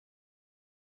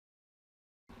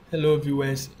Hello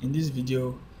viewers, in this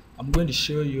video I'm going to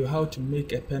show you how to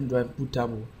make a pen drive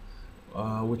bootable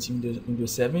with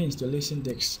Windows 7 installation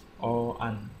disk or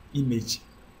an image.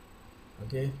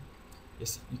 Okay,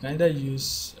 yes, you can either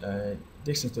use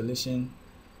disk installation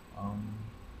um,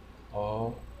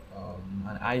 or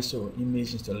an ISO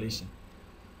image installation.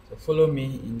 So follow me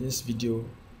in this video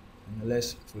and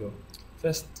let's follow.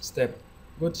 First step,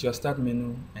 go to your start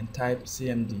menu and type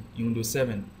CMD in Windows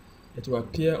 7. It will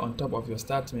appear on top of your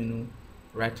start menu.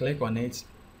 Right click on it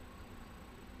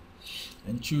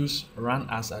and choose run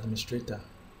as administrator.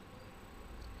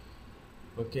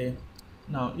 Okay,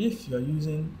 now if you're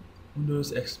using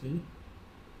Windows XP,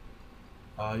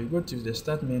 you go to the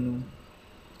start menu,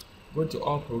 go to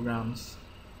all programs,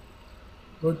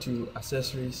 go to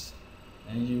accessories,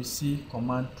 and you see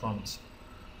command prompt.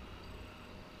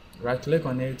 Right click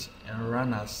on it and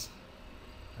run as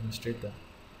administrator.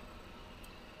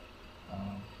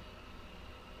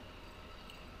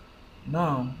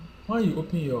 Now when you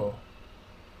open your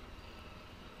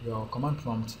command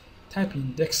prompt, type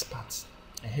in DexPath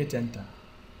and hit enter.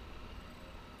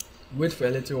 Wait for a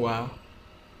little while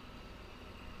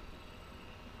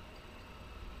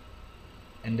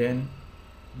and then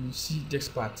you see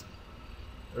DexPath.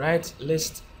 Right,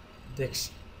 list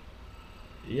Dex.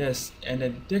 Yes, and the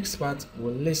DexPath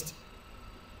will list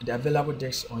the available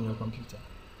disks on your computer.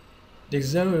 Disk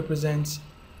 0 represents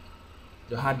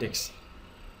your hard disk,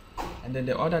 and then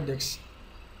the other disk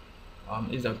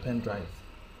is a pen drive.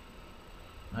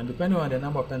 And depending on the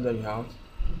number of pen drive you have,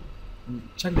 you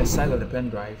check the size of the pen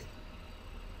drive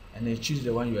and then choose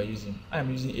the one you are using. I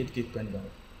am using 8 gig pen drive,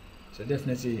 so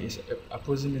definitely it's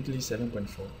approximately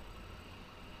 7.4.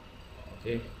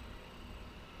 Okay,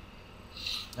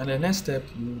 and the next step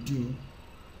you do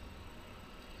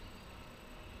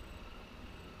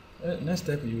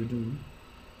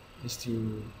is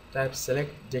to type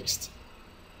select disk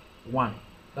 1.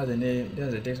 That's the name,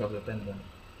 that's the disk of the pen drive.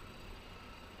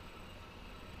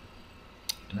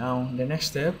 Now the next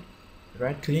step,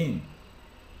 right clean.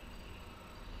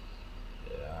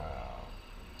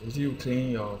 You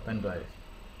clean your pen drive.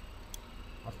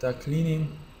 After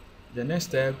cleaning, the next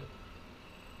step,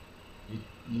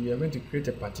 you are going to create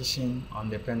a partition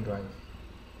on the pen drive.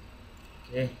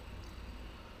 Okay,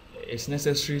 it's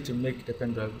necessary to make the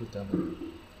pen drive bootable.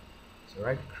 So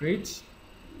right, create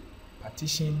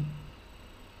partition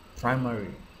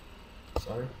primary.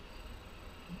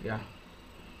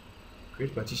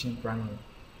 Create partition primary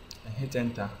and hit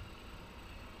enter.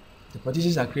 The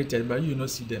partitions are created but you will not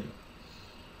see them.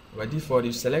 By default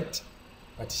you select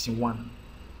partition 1.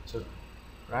 So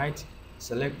right,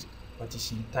 select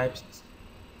partition, type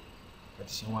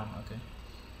partition 1, okay,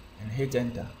 and hit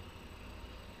enter.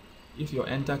 If your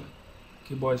enter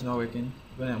keyboard is not working,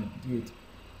 you're going to do it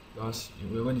because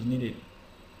we're going to need it.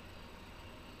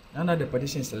 Now that the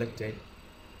partition is selected,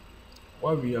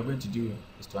 what we are going to do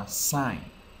is to assign.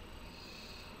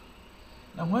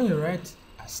 Now when you write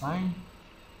assign,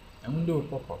 a window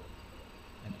will pop up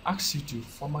and ask you to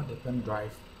format the pen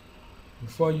drive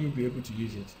before you'll be able to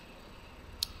use it.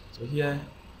 So here,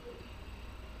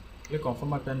 click on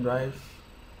format pen drive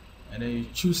and then you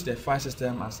choose the file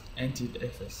system as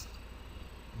NTFS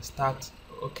and start.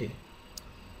 Okay,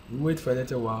 you wait for a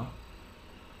little while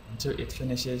until it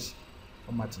finishes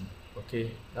formatting.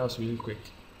 Okay, that was really quick.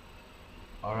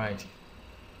 All right,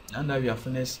 now that we have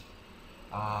finished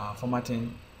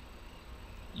formatting,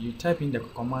 you type in the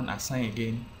command assign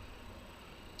again,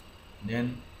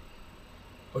 then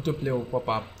autoplay will pop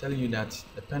up telling you that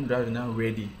the pen drive is now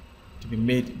ready to be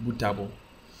made bootable.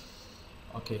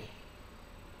 Okay,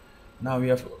 now we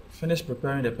have finished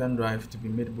preparing the pen drive to be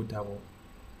made bootable.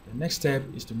 The next step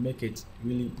is to make it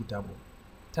really bootable.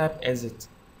 Type exit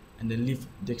and then leave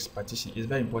disk partition. It's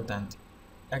very important.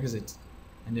 Exit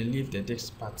and then leave the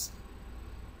disk path.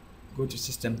 Go to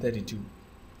system 32.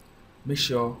 Make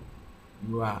sure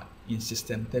you are in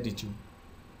system 32.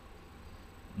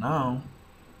 Now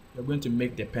you're going to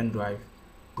make the pen drive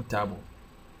bootable.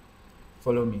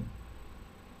 Follow me.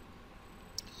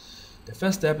 The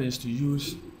first step is to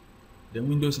use the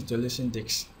Windows installation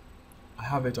disk. I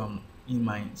have it in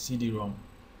my CD-ROM.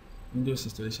 Windows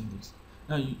installation disk.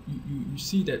 Now you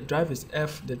see that drive is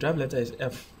F. The drive letter is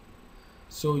F.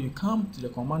 So you come to the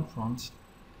command prompt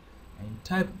and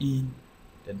type in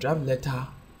the drive letter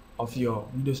of your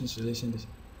Windows installation disk.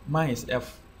 Mine is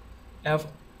F. F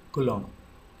colon.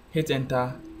 Hit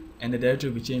enter and the directory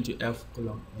will be changed to F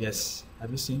colon. Yes,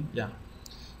 have you seen? Yeah.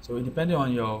 So depending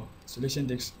on your installation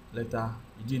disk letter,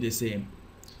 you do the same.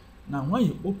 Now when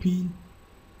you open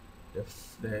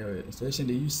the installation,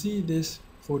 you see this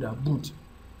folder boot.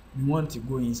 You want to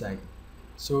go inside.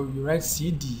 So you write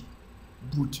cd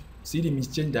boot. Cd means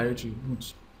change directory,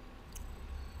 boot.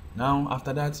 Now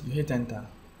after that you hit enter.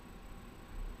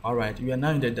 Alright, we are now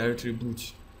in the directory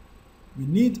boot. We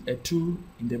need a tool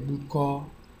in the boot called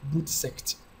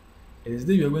bootSect. It is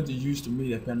this you are going to use to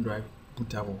make the pen drive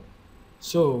bootable.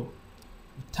 So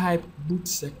you type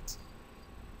bootSect,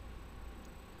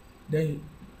 then you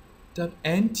type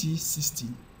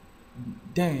NT60,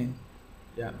 then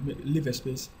leave a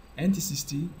space,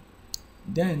 NT60,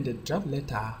 then the drive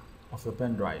letter of your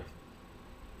pen drive.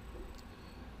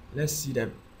 Let's see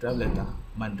the drive letter.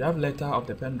 My drive letter of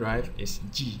the pen drive is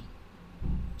G.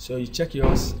 So you check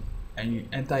yours and you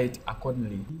enter it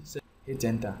accordingly. Hit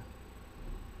enter.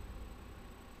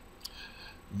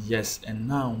 Yes, and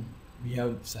now we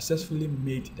have successfully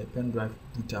made the pen drive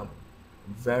bootable.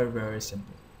 Very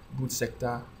simple. Boot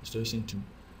sector installation tool.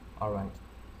 Alright.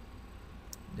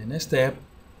 The next step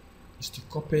is to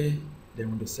copy the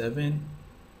Windows 7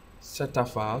 setup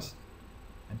files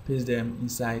and paste them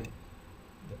inside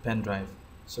the pen drive.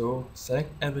 So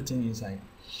select everything inside.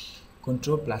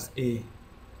 Ctrl+A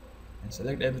and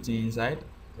select everything inside.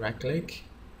 Right click,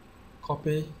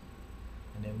 copy,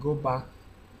 and then go back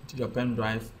to your pen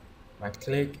drive, right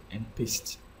click and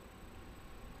paste.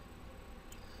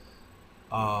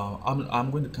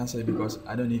 I'm going to cancel it because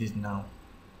I don't need it now.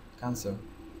 Cancel.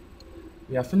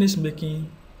 We have finished making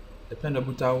the pen drive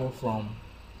bootable from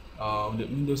the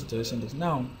Windows installation disk.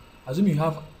 Now assume you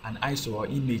have an ISO or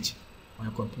image on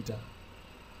your computer.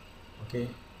 Okay,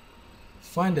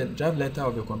 find the drive letter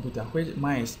of your computer, which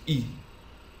mine is E.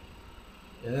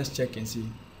 Yeah, let's check and see.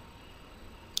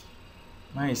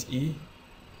 Mine is E.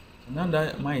 So now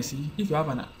that mine is E, if you have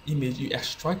an image, you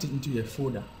extract it into a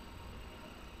folder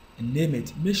and name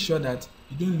it. Make sure that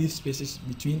you don't leave spaces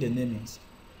between the namings.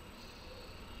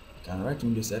 You can write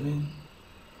Windows 7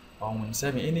 or Windows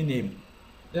 7, any name.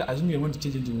 Yeah, assume you want to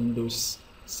change it to Windows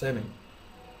 7.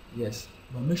 Yes,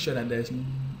 but make sure that there is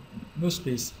no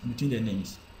space between the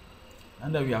names.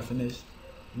 And that we are finished,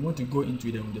 we want to go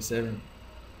into the Windows 7.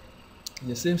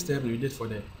 The same step we did for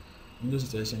the Windows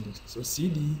installation disk. So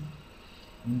cd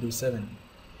Windows 7,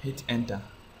 hit enter.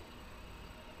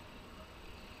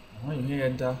 And when you hit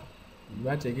enter, you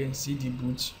write again cd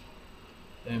boot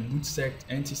and bootSect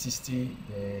NT60,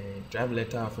 the drive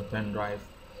letter of a pen drive,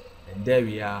 and there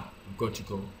we are, good to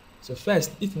go. So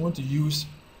first, if you want to use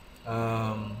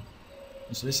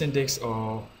installation disk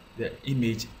or the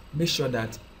image, make sure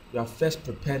that you have first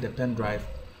prepared the pen drive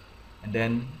and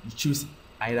then you choose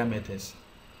either methods.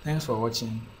 Thanks for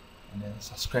watching, and then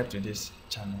subscribe to this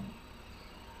channel.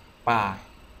 Bye.